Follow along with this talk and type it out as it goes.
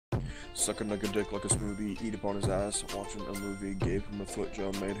Sucking like a dick like a smoothie, eat upon his ass, watching a movie, gave him a foot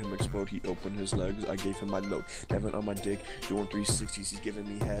job, made him explode, he opened his legs, I gave him my load, Devin on my dick, doing 360s, he's giving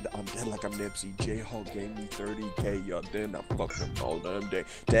me head, I'm dead like I'm Nipsey, J-Hall gave me 30K, y'all then I fucked him all damn day,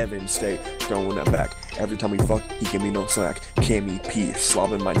 Devin stay throwing it back, every time we fuck, he give me no slack, Kimmy P,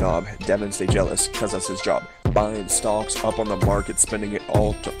 slobbing my knob, Devin stay jealous, cause that's his job, buying stocks up on the market, spending it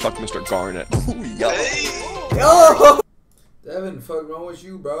all to fuck Mr. Garnett, ooh, yo. Yo! Devin, fuck wrong with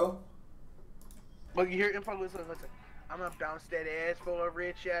you, bro? But you hear info, listen. I'm a bounce that ass for a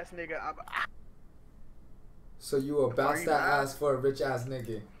rich ass nigga. So you will bounce that ass for a rich ass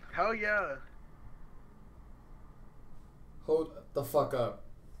nigga? Hell yeah. Hold the fuck up.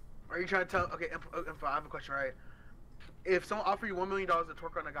 Are you trying to tell? Okay, info, I have a question, right? If someone offered you $1 million to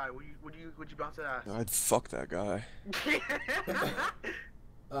twerk on a guy, would you bounce that ass? I'd fuck that guy.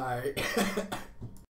 Alright.